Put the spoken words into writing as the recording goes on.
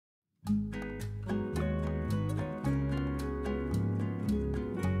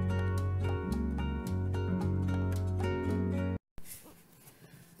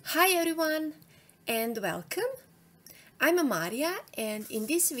Hi everyone and welcome. I'm Amaria and in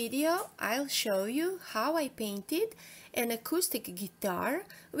this video I'll show you how I painted an acoustic guitar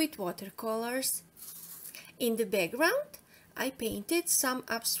with watercolors. In the background I painted some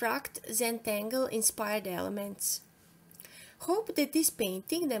abstract Zentangle inspired elements. Hope that this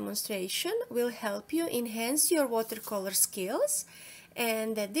painting demonstration will help you enhance your watercolor skills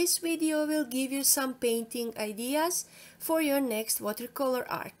and that this video will give you some painting ideas for your next watercolor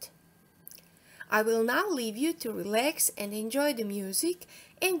art. I will now leave you to relax and enjoy the music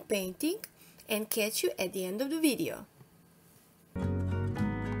and painting and catch you at the end of the video.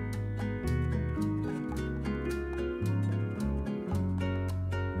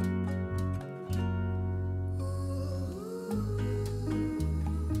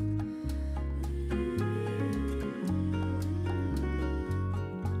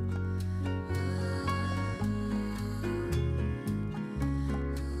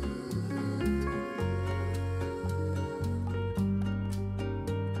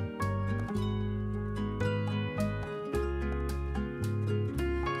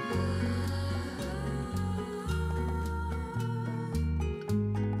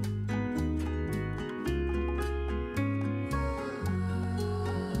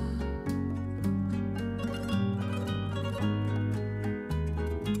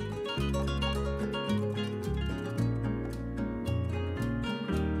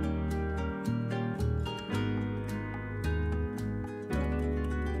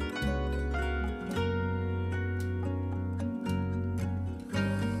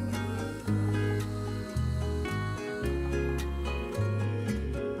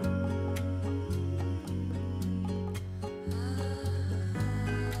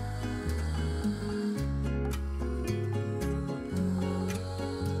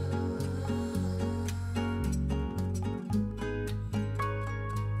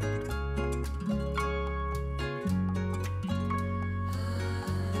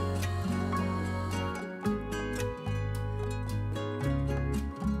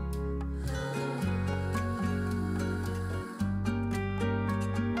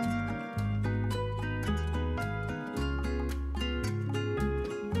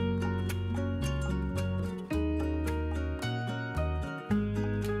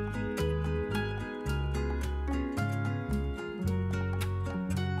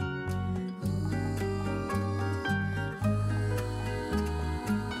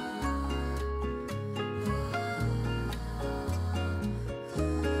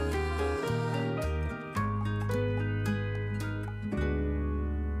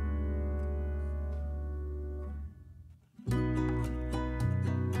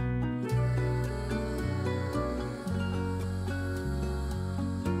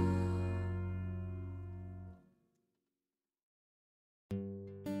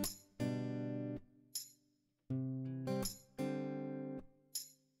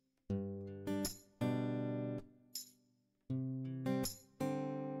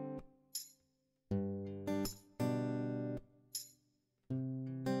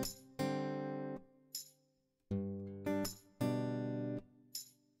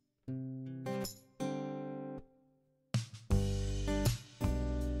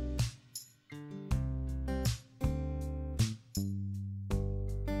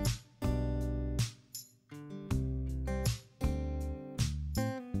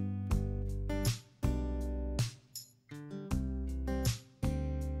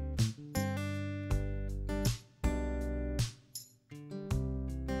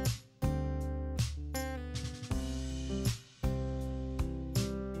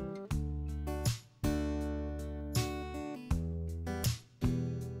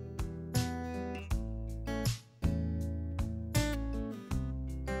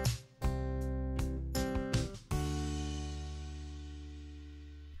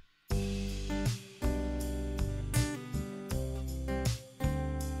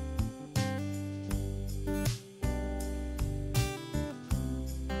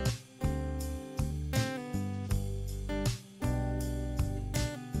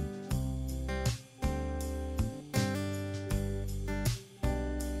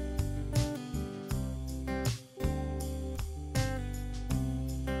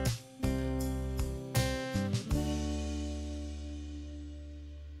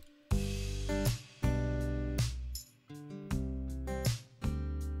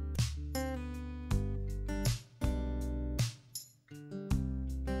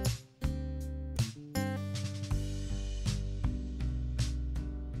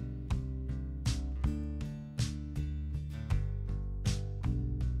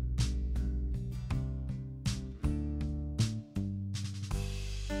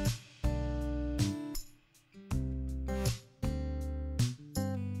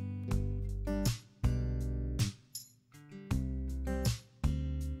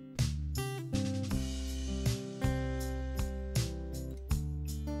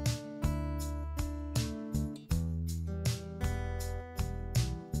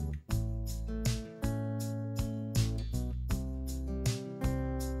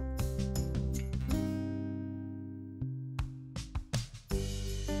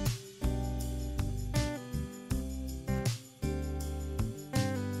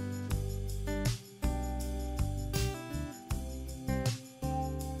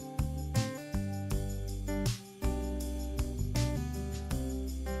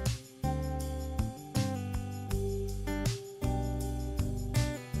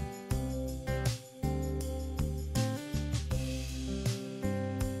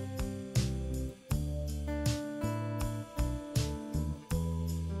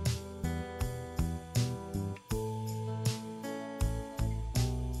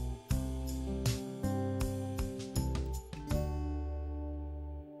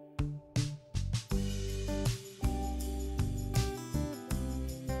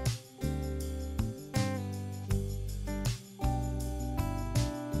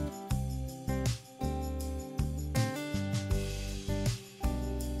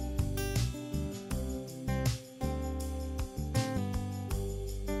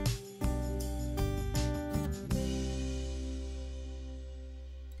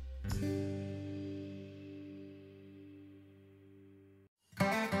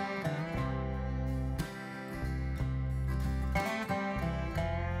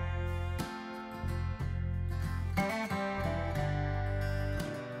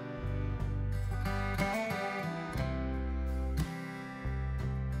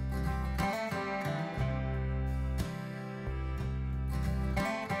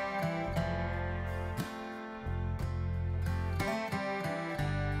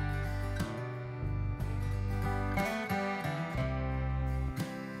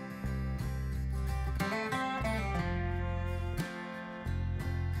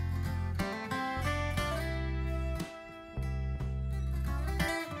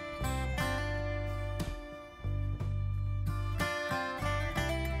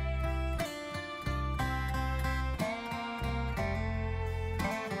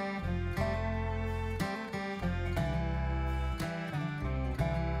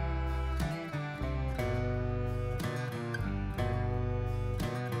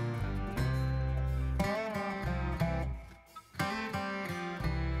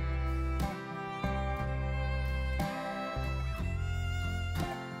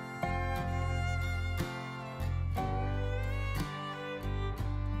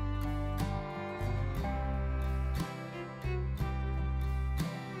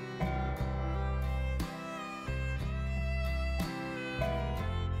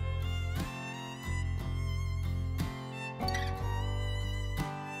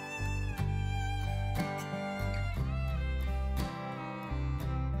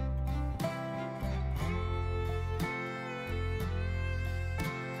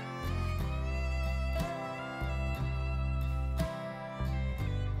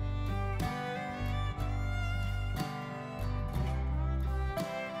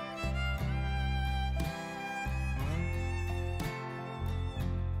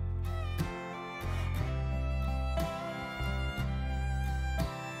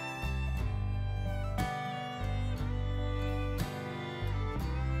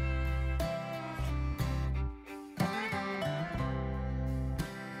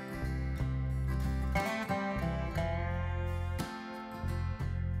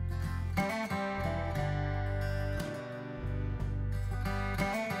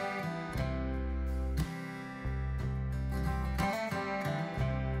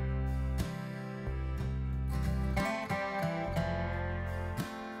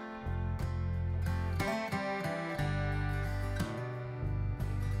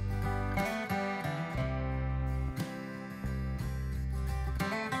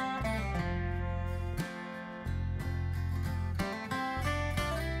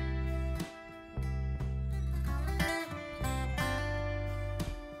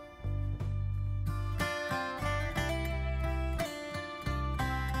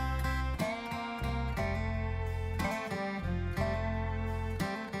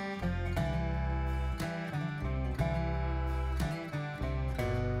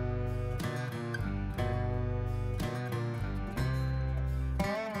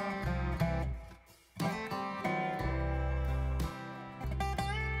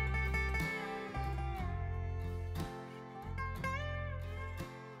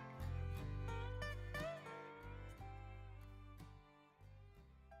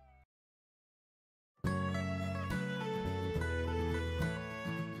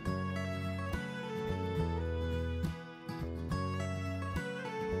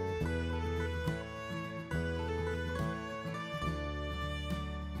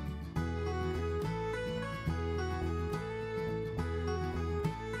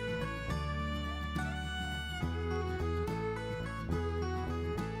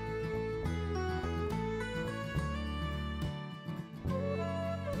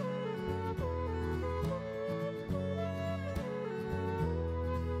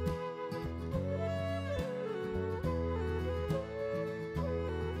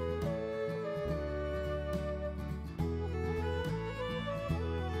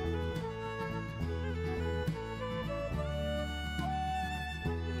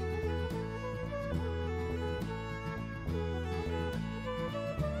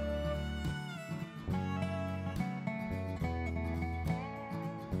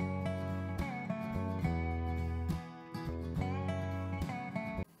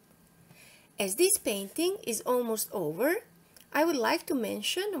 As this painting is almost over, I would like to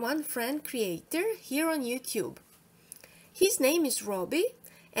mention one friend creator here on YouTube. His name is Robbie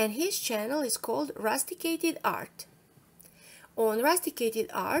and his channel is called Rusticated Art. On Rusticated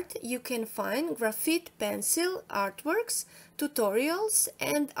Art you can find graphite pencil artworks, tutorials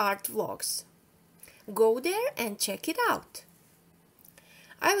and art vlogs. Go there and check it out.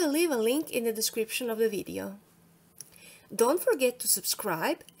 I will leave a link in the description of the video. Don't forget to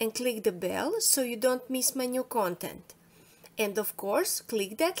subscribe and click the bell so you don't miss my new content. And of course,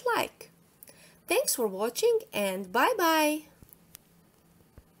 click that like. Thanks for watching and bye bye!